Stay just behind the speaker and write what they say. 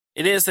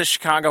It is the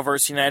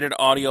ChicagoVerseUniteD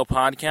audio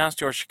podcast,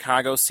 your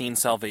Chicago scene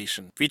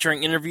salvation,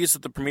 featuring interviews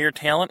with the premier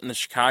talent in the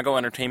Chicago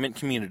entertainment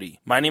community.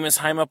 My name is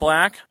Jaime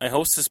Black. I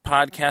host this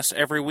podcast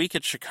every week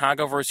at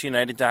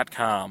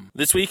ChicagoVerseUniteD.com.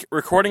 This week,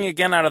 recording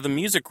again out of the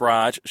Music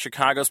Garage,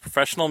 Chicago's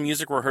professional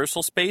music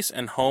rehearsal space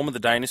and home of the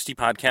Dynasty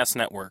Podcast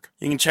Network.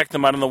 You can check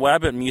them out on the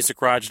web at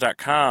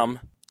musicgarage.com.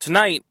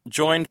 Tonight,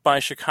 joined by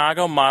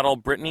Chicago model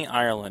Brittany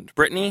Ireland.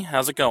 Brittany,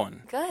 how's it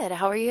going? Good.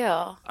 How are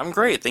you? I'm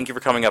great. Thank you for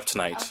coming up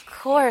tonight. Of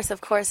course.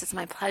 It's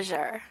my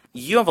pleasure.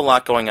 You have a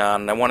lot going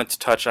on, and I wanted to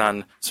touch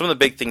on some of the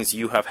big things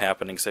you have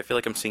happening, because I feel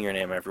like I'm seeing your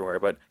name everywhere,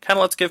 but kind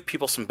of let's give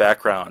people some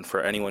background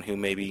for anyone who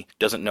maybe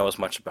doesn't know as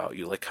much about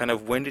you. Like, kind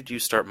of, when did you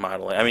start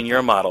modeling? I mean, you're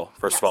a model,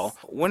 first of all.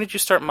 When did you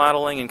start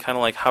modeling, and kind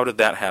of like, how did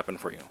that happen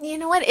for you? You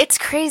know what? It's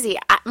crazy.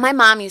 My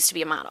mom used to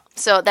be a model,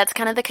 so that's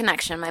kind of the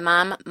connection. My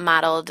mom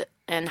modeled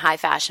in high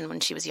fashion when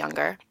she was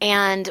younger.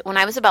 And when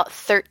I was about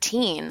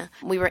 13,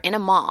 we were in a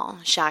mall,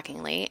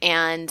 shockingly,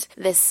 and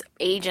this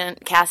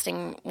agent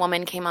casting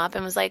woman came up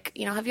and was like,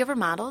 have you ever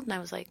modeled? And I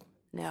was like,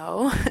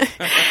 no.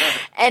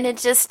 And it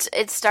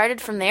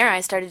started from there.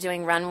 I started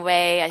doing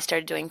runway, I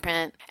started doing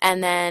print,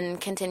 and then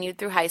continued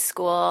through high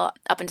school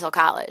up until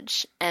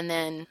college. And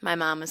then my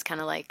mom was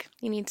kind of like,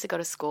 you need to go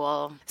to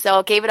school. So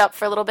I gave it up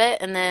for a little bit,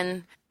 and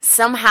then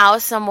somehow,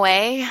 some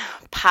way,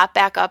 popped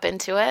back up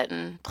into it,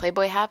 and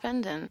Playboy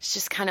happened, and it's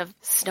just kind of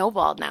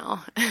snowballed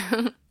now.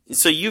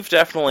 So you've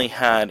definitely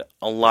had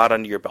a lot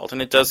under your belt,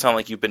 and it does sound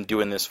like you've been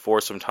doing this for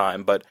some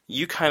time, but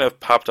you kind of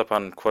popped up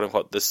on,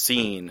 quote-unquote, the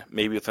scene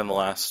maybe within the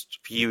last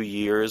few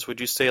years, would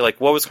you say? Like,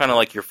 what was kind of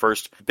like your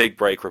first big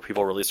break where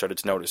people really started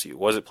to notice you?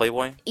 Was it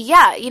Playboy?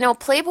 Yeah,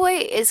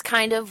 Playboy is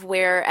kind of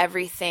where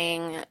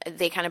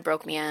they kind of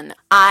broke me in.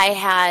 I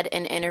had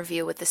an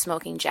interview with the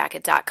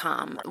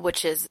smokingjacket.com,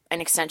 which is an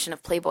extension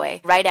of Playboy,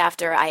 right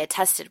after I had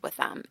tested with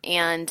them,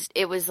 and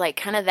it was like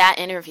kind of that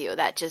interview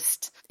that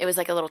it was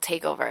like a little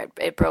takeover.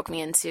 It broke me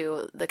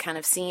into the kind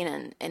of scene,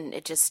 and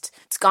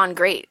it's gone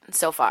great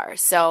so far.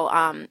 So,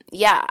 I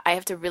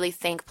have to really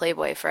thank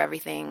Playboy for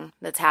everything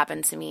that's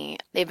happened to me.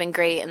 They've been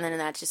great, and then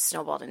that just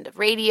snowballed into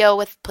radio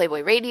with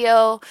Playboy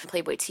Radio,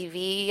 Playboy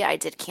TV. I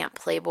did Camp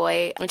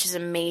Playboy, which is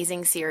an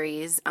amazing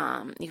series.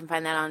 You can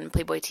find that on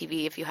Playboy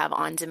TV if you have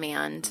on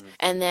demand. Mm-hmm.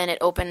 And then it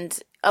opened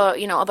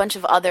a bunch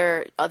of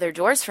other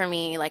doors for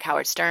me, like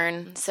Howard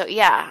Stern. So,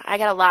 yeah, I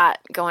got a lot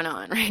going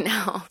on right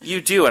now.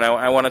 You do, and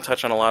I want to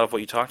touch on a lot of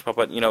what you talked about,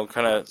 but,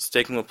 kind of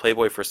sticking with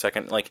Playboy for a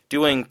second, like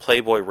doing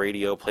Playboy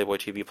Radio, Playboy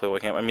TV, Playboy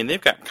Camp, I mean,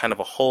 they've got kind of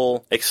a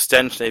whole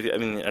extension,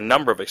 a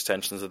number of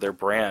extensions of their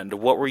brand.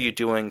 What were you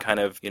doing kind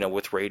of,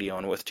 with radio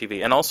and with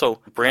TV? And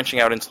also branching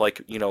out into,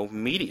 like,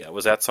 media.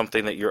 Was that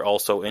something that you're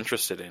also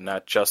interested in,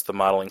 not just the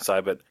modeling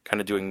side, but kind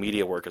of doing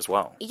media work as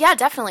well? Yeah,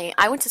 definitely.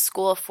 I went to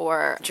school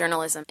for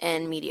journalism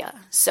and media.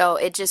 So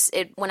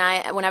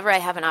whenever I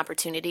have an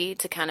opportunity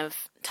to kind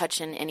of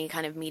touch in any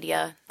kind of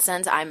media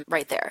sense, I'm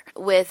right there.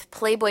 With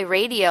Playboy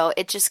Radio,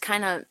 it just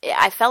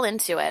I fell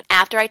into it.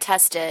 After I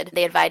tested,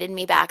 they invited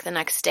me back the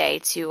next day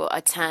to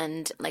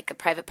attend like a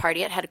private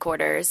party at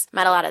headquarters,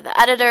 met a lot of the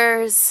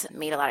editors,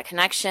 made a lot of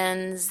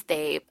connections.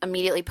 They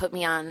immediately put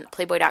me on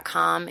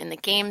Playboy.com in the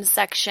games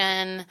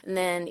section. And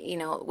then,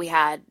 we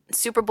had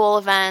Super Bowl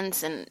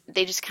events, and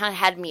they just kind of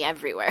had me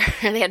everywhere.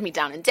 They had me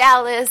down in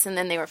Dallas, and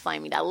then they were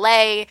flying me to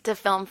LA to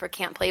film for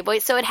Camp Playboy.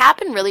 So it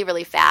happened really,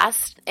 really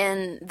fast.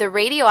 And the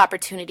radio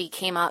opportunity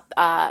came up.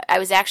 I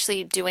was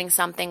actually doing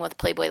something with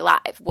Playboy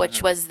Live,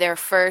 which was their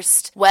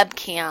first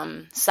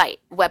webcam site.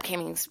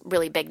 Webcaming's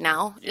really big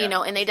now,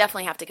 and they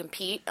definitely have to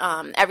compete.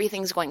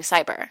 Everything's going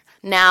cyber.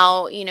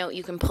 Now,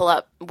 you can pull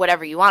up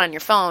whatever you want on your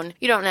phone.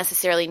 You don't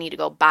necessarily need to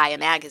go buy a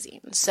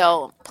magazine.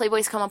 So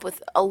Playboy's come up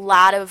with a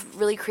lot of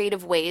really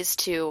creative ways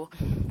to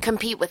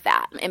compete with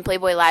that. And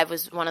Playboy Live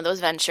was one of those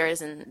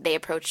ventures, and they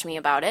approached me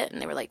about it,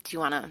 and they were like, do you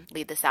want to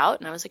lead this out?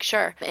 And I was like,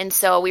 sure. And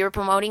so we were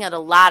promoting it a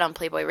lot on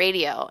Playboy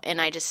Radio,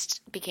 and I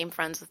just became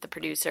friends with the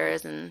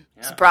producers, and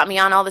just brought me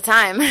on all the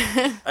time.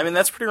 I mean,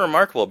 that's pretty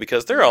remarkable,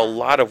 because there are a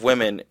lot of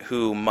women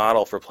who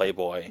model for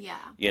Playboy. Yeah.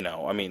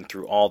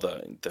 Through all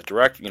the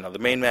direct, the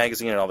main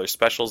magazine and all their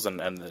specials and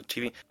the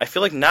TV. I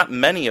feel like not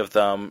many of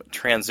them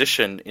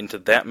transitioned into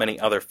that many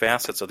other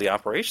facets of the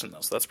operation,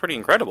 though. So that's pretty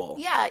incredible.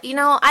 Yeah,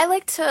 I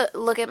like to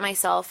look at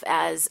myself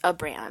as a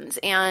brand,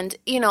 and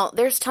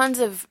there's tons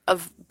of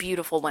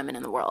beautiful women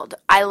in the world.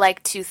 I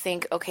like to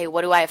think, okay,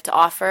 what do I have to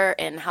offer,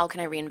 and how can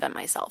I reinvent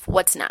myself?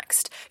 What's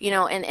next?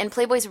 And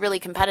Playboy's really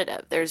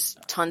competitive. There's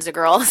tons of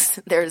girls.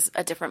 There's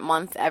a different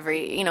month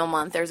every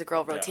month. There's a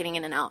girl rotating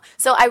in and out.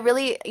 So I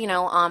really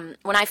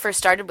when I first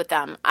started with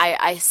them,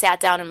 I sat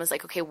down and was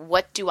like, okay,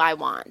 what do I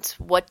want?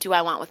 What do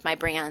I want with my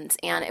brand?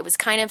 And it was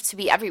kind of to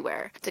be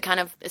everywhere, to kind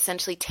of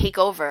essentially take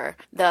over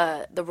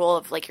the role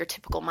of like your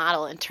typical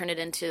model and turn it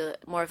into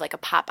more of like a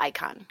pop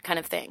icon kind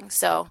of thing.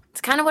 So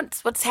it's kind of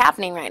what's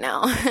happening right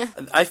now.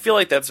 I feel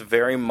like that's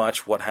very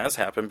much what has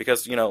happened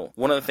because,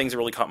 one of the things that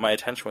really caught my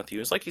attention with you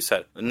is, like you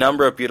said, a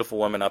number of beautiful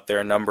women up there,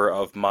 a number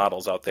of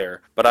models out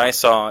there. But I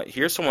saw,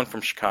 here's someone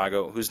from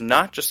Chicago who's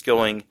not just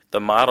going the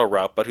model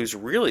route, but who's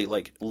really,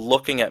 like,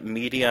 looking at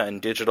media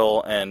and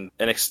digital and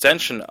an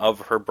extension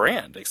of her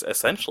brand,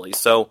 essentially.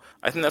 So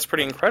I think that's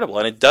pretty incredible.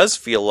 And it does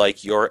feel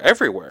like you're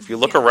everywhere if you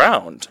look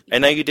around.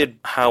 And now you did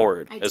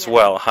Howard as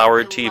well,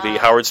 Howard TV,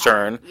 Howard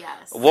Stern.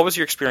 Yes. What was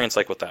your experience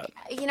like with that?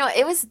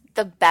 It was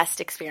the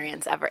best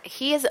experience ever.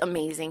 He is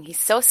amazing. He's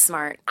so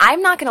smart.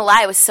 I'm not going to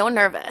lie, I was so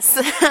nervous.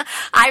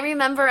 I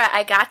remember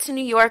I got to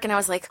New York and I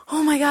was like,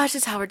 oh my gosh,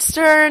 it's Howard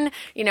Stern.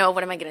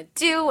 What am I going to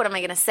do? What am I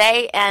going to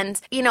say? And,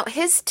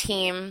 his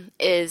team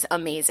is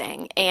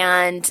amazing.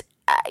 And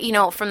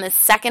from the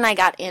second I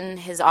got in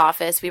his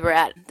office, we were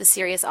at the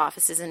Sirius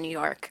offices in New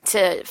York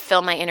to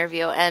film my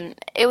interview, and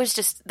it was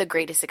just the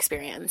greatest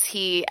experience.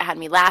 He had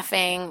me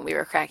laughing. We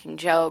were cracking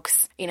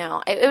jokes.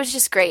 It was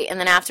just great. And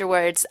then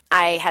afterwards,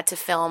 I had to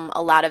film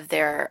a lot of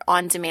their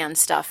on-demand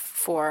stuff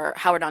for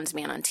Howard On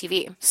Demand on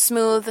TV.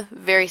 Smooth,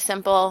 very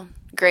simple.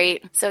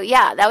 Great. So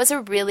yeah, that was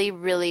a really,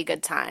 really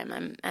good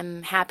time.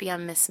 I'm happy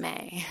on Miss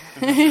May.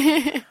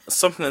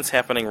 Something that's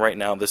happening right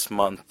now this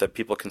month that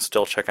people can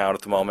still check out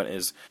at the moment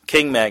is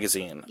King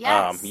Magazine.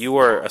 Yes. You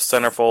were a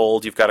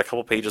centerfold. You've got a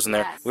couple pages in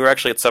there. Yes. We were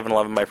actually at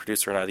 7-Eleven, my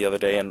producer and I, the other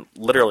day, and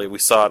literally we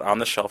saw it on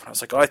the shelf, and I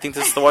was like, oh, I think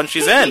this is the one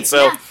she's in.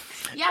 So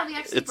yeah, we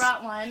actually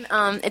brought one.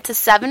 It's a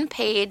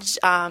 7-page,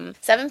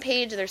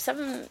 there's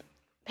 7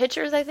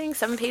 pictures, I think,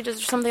 7 pages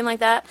or something like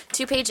that.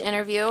 2-page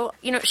interview.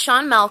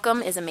 Sean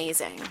Malcolm is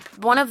amazing.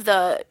 One of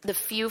the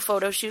few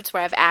photo shoots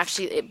where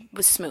it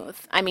was smooth.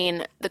 I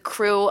mean, the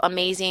crew,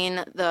 amazing.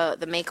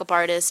 The makeup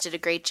artist did a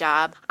great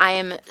job. I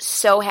am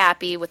so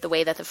happy with the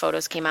way that the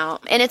photos came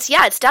out. And it's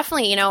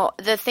definitely,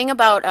 the thing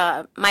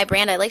about my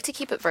brand, I like to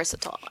keep it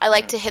versatile. I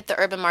like to hit the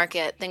urban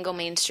market, then go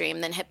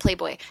mainstream, then hit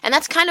Playboy. And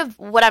that's kind of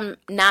what I'm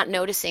not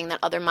noticing that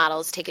other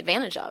models take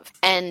advantage of.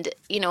 And,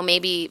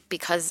 maybe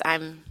because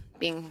I'm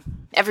being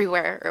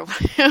everywhere or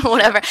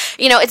whatever,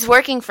 it's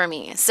working for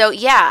me. So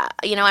yeah,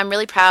 I'm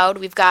really proud.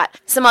 We've got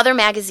some other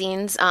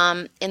magazines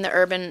in the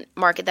urban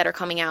market that are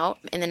coming out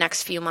in the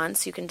next few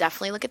months. You can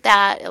definitely look at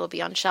that. It'll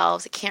be on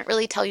shelves. I can't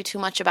really tell you too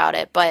much about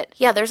it, but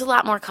yeah, there's a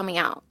lot more coming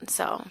out.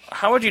 So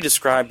how would you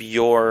describe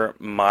your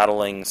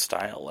modeling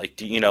style?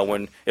 Like,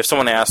 if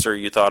someone asked or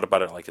you thought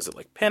about it, like, is it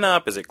like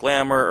pinup? Is it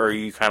glamour? Or are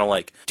you kind of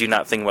like, do you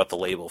not think about the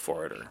label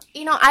for it? Or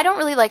I don't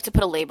really like to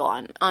put a label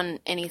on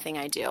anything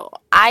I do.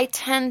 I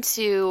tend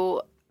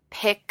to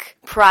pick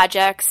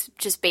projects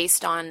just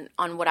based on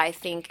what I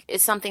think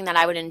is something that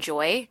I would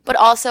enjoy, but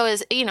also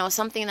is,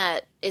 something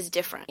that is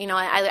different.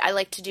 I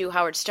like to do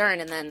Howard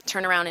Stern and then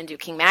turn around and do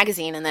King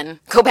Magazine and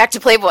then go back to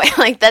Playboy.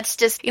 Like, that's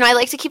just, I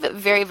like to keep it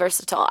very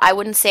versatile. I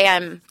wouldn't say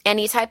I'm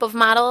any type of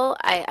model.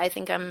 I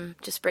think I'm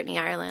just Brittany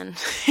Ireland,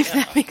 if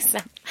that makes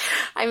sense.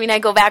 I mean, I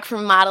go back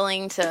from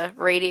modeling to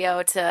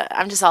radio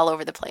I'm just all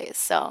over the place.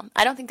 So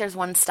I don't think there's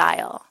one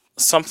style.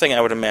 Something I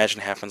would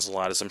imagine happens a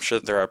lot is I'm sure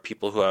there are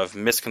people who have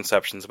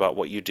misconceptions about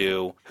what you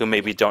do, who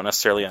maybe don't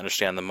necessarily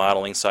understand the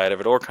modeling side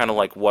of it, or kind of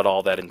like what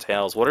all that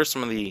entails. What are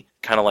some of the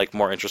kind of like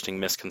more interesting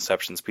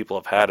misconceptions people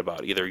have had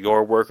about either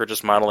your work or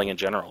just modeling in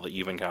general that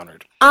you've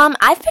encountered?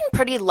 I've been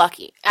pretty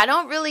lucky. I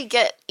don't really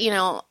get,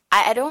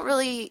 I don't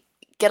really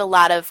get a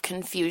lot of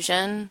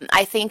confusion.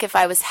 I think if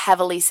I was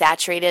heavily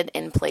saturated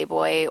in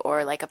Playboy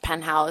or like a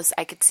Penthouse,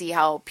 I could see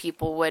how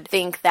people would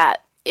think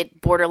that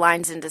it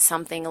borderlines into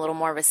something a little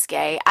more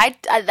risque. I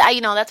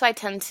that's why I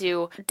tend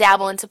to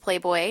dabble into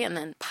Playboy and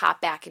then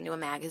pop back into a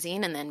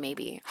magazine and then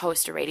maybe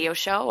host a radio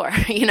show or,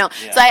 So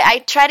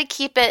I try to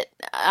keep it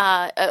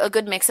a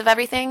good mix of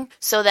everything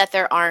so that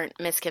there aren't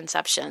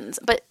misconceptions.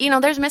 But,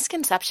 there's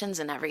misconceptions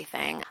in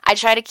everything. I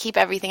try to keep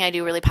everything I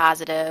do really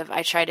positive.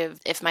 I try to,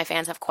 if my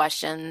fans have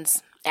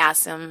questions,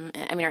 ask them,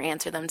 or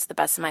answer them to the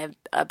best of my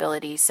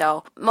ability.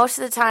 So most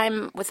of the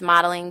time with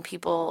modeling,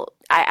 people,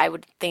 I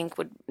would think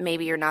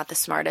maybe you're not the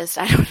smartest.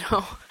 I don't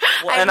know.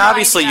 Well, and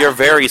obviously you're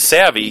very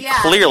savvy,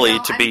 clearly,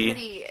 to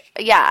be...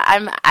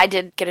 I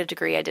did get a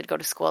degree. I did go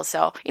to school.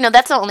 So,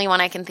 that's the only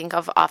one I can think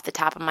of off the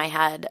top of my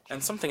head.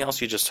 And something else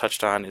you just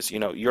touched on is,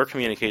 your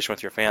communication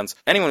with your fans.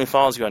 Anyone who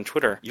follows you on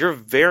Twitter, you're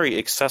very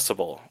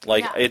accessible.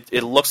 Like,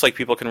 it looks like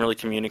people can really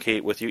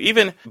communicate with you.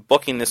 Even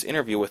booking this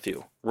interview with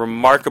you,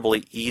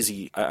 remarkably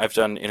easy. I've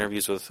done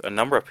interviews with a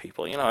number of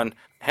people, and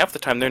half the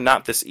time they're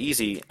not this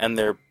easy, and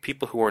they're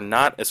people who are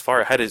not as far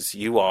ahead as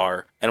you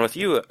are. And with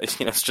you,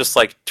 it's just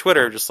like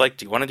Twitter, just like,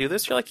 do you want to do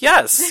this? You're like,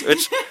 yes,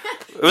 which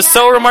it was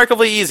so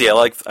remarkably easy. I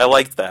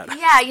liked that.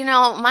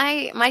 Yeah,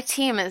 my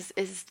team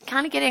is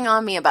kind of getting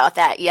on me about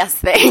that yes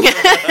thing.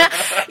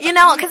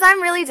 Because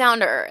I'm really down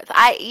to earth.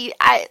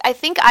 I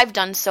think I've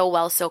done so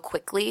well so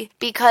quickly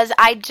because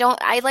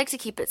I like to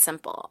keep it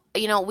simple.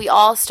 We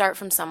all start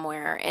from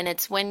somewhere, and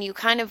it's when you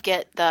kind of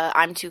get the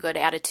I'm too good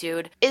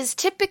attitude is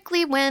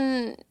typically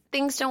when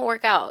things don't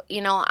work out.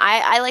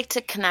 I like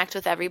to connect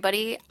with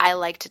everybody. I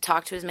like to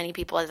talk to as many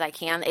people as I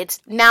can.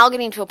 It's now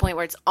getting to a point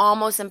where it's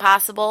almost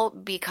impossible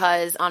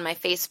because on my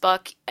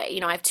Facebook,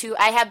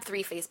 I had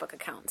 3 Facebook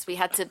accounts. We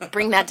had to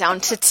bring that down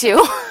to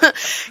 2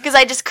 because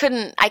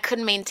I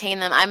couldn't maintain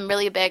them. I'm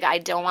really big. I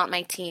don't want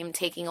my team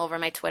taking over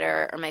my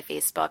Twitter or my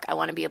Facebook. I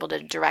want to be able to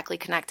directly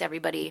connect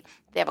everybody.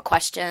 If they have a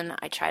question,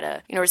 I try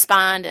to,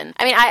 respond. And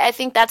I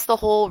think that's the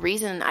whole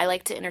reason I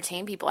like to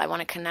entertain people. I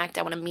want to connect.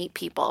 I want to meet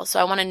people. So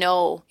I want to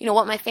know,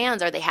 what my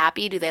fans, are they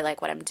happy? Do they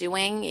like what I'm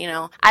doing?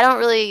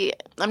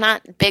 I'm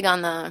not big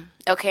on the,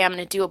 okay, I'm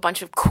going to do a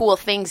bunch of cool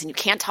things and you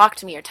can't talk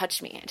to me or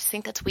touch me. I just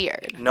think that's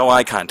weird. No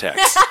eye contact.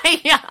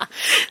 Yeah.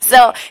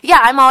 So, yeah,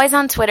 I'm always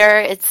on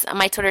Twitter.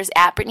 My Twitter's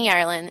at Brittany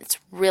Ireland. It's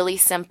really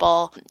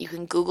simple. You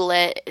can Google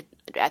it.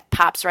 It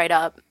pops right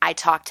up. I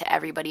talk to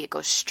everybody. It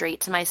goes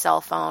straight to my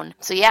cell phone.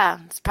 So, yeah,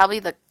 it's probably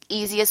the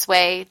easiest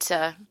way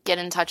to get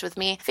in touch with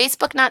me.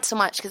 Facebook, not so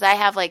much, because I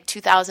have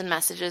 2,000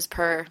 messages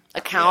per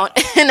account.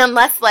 Yeah. And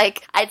unless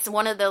it's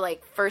one of the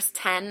first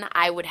 10,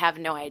 I would have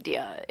no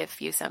idea if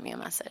you sent me a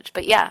message.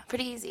 But yeah,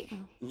 pretty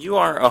easy. You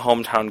are a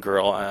hometown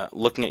girl.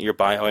 Looking at your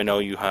bio, I know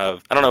you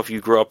have, I don't know if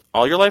you grew up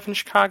all your life in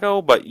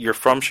Chicago, but you're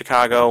from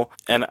Chicago.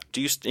 And do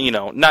you,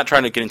 not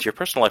trying to get into your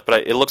personal life,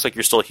 but it looks like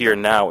you're still here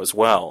now as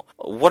well.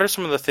 What are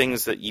some of the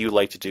things that you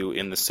like to do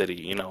in the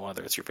city?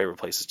 Whether it's your favorite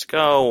places to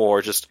go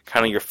or just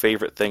kind of your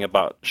favorite thing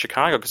about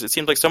Chicago, because it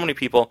seems like so many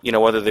people,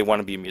 whether they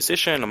want to be a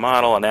musician, a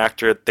model, an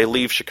actor, they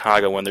leave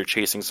Chicago when they're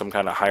chasing some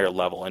kind of higher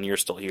level, and you're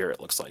still here, it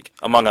looks like,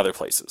 among other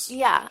places.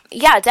 Yeah,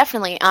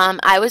 definitely.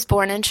 I was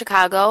born in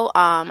Chicago.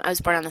 I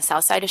was born on the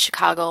south side of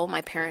Chicago.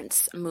 My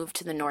parents moved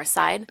to the north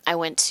side. I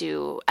went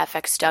to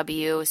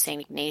FXW,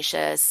 St.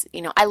 Ignatius.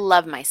 I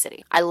love my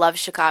city. I love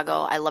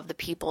Chicago. I love the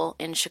people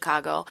in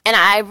Chicago. And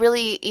I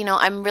really,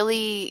 I'm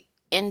really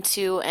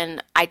into,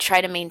 and I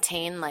try to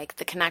maintain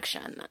the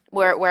connection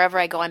wherever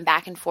I go. I'm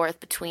back and forth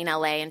between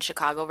LA and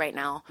Chicago right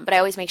now, but I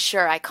always make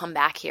sure I come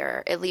back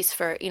here at least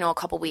for a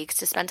couple weeks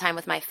to spend time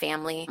with my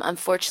family.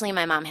 Unfortunately,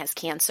 my mom has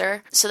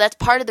cancer, so that's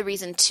part of the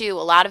reason too.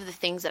 A lot of the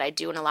things that I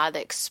do and a lot of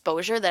the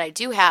exposure that I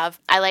do have,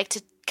 I like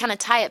to kind of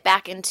tie it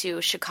back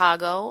into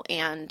Chicago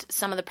and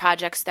some of the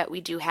projects that we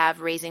do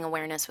have raising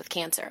awareness with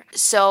cancer.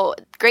 So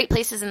great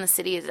places in the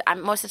city is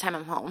most of the time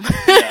I'm home.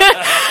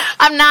 Yeah.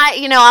 I'm not,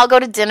 I'll go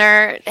to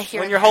dinner here.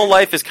 When your whole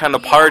life is kind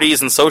of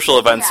parties and social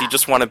events, you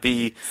just want to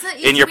be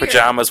in your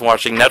pajamas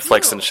watching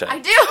Netflix and shit. I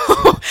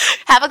do.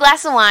 Have a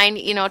glass of wine,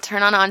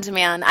 turn on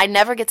demand. I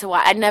never get to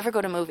watch. I never go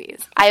to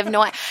movies. I have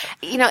no,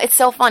 it's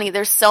so funny.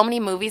 There's so many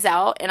movies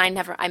out and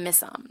I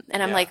miss them.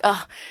 And I'm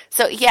oh.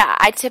 So yeah,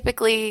 I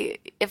typically,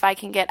 if I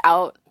can get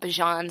out,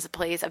 Bajan's a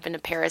place. I've been to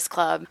Paris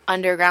Club,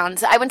 Underground.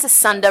 So I went to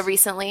Sunda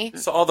recently.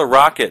 So all the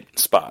Rocket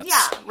spots.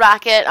 Yeah,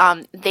 Rocket.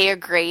 They are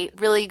great.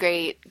 Really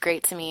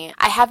great to me.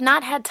 I have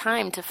not had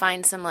time to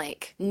find some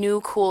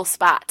new cool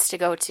spots to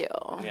go to.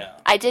 Yeah.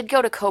 I did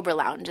go to Cobra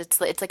Lounge.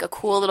 It's a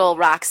cool little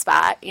rock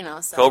spot,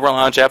 So. Cobra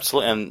Lounge,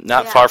 absolutely, and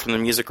not far from the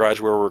Music Garage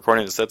where we're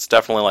recording this. That's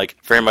definitely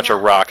very much a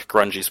rock,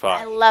 grungy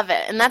spot. I love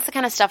it, and that's the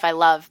kind of stuff I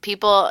love.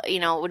 People,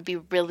 would be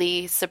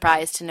really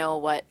surprised to know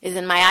what is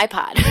in my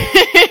iPod.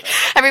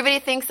 Everybody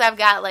thinks I've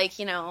got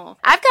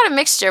I've got a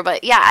mixture,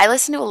 but yeah, I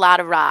listen to a lot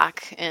of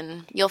rock,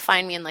 and you'll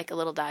find me in a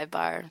little dive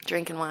bar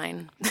drinking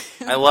wine.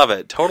 I love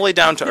it. Totally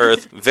down to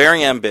earth,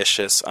 very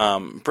ambitious.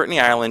 Brittany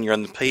Ireland, you're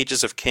on the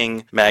pages of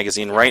King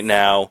magazine right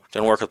now.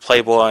 Doing work with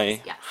Playboy,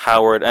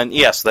 Howard, and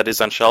yes, that is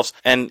on shelves.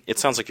 And it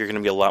sounds like you're going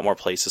to be a lot more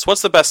places.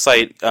 What's the best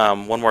site,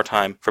 one more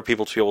time, for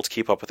people to be able to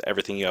keep up with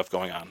everything you have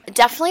going on?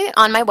 Definitely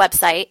on my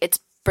website. It's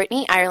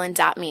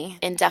BrittanyIreland.me,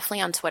 and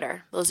definitely on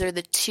Twitter. Those are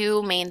the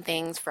 2 main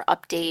things for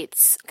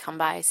updates. Come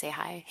by, say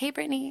hi. Hey,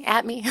 Brittany,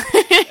 at me.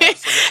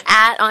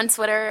 On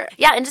Twitter.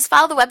 Yeah, and just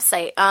follow the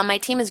website. My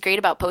team is great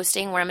about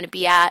posting where I'm going to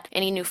be at,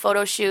 any new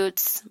photo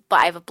shoots,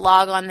 but I have a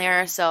blog on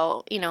there,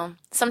 so,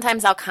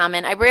 sometimes I'll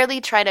comment. I rarely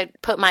try to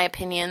put my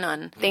opinion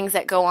on things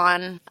that go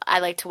on. I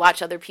like to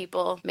watch other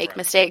people make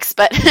mistakes,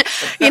 but,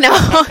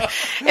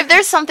 if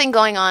there's something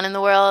going on in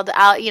the world,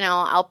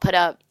 I'll put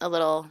up a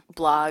little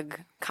blog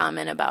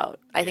comment about.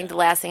 I think the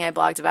last thing I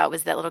blogged about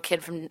was that little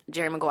kid from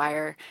Jerry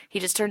Maguire. He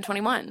just turned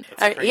 21.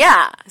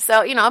 Yeah.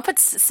 So, I'll put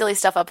silly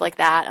stuff up like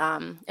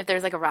that. If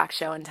there's a rock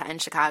show in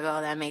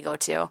Chicago that I may go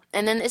to.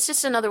 And then it's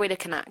just another way to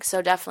connect.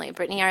 So definitely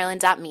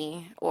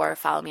BrittanyIreland.me or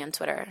follow me on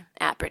Twitter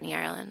at Brittany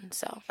Ireland.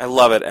 So I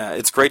love it.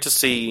 It's great to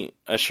see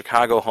a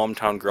Chicago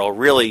hometown girl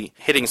really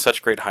hitting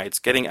such great heights,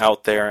 getting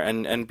out there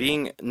and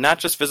being not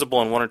just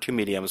visible in 1 or 2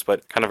 mediums,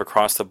 but kind of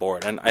across the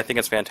board. And I think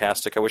it's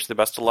fantastic. I wish you the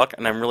best of luck,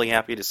 and I'm really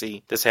happy to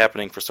see this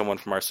happening for someone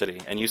from our city.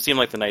 And you seem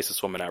like the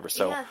nicest woman ever,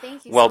 so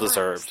thank you well so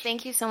deserved. Much.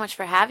 Thank you so much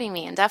for having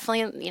me. And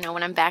definitely,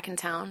 when I'm back in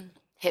town,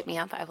 hit me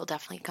up. I will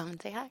definitely come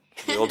and say hi.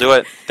 We'll do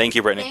it. Thank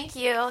you, Brittany. Thank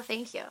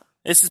you.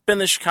 This has been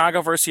the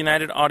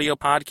ChicagoVerseUniteD audio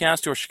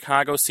podcast, your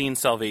Chicago scene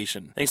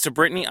salvation. Thanks to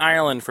Brittany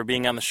Ireland for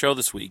being on the show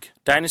this week.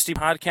 Dynasty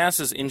Podcast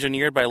is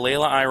engineered by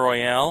Layla I.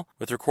 Royale,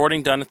 with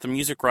recording done at the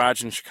Music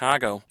Garage in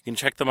Chicago. You can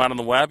check them out on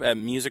the web at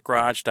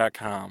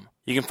musicgarage.com.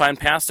 You can find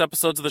past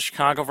episodes of the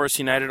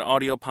ChicagoVerseUniteD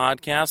audio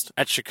podcast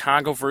at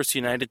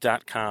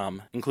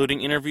ChicagoVerseUniteD.com,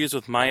 including interviews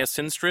with Maya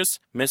Sinstress,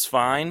 Miss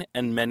Vine,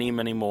 and many,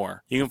 many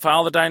more. You can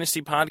follow the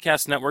Dynasty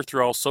Podcast Network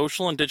through all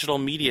social and digital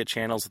media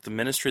channels at the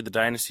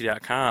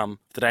ministryofthedynasty.com.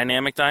 The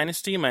Dynamic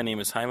Dynasty, my name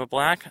is Jaime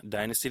Black,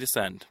 Dynasty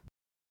Descend.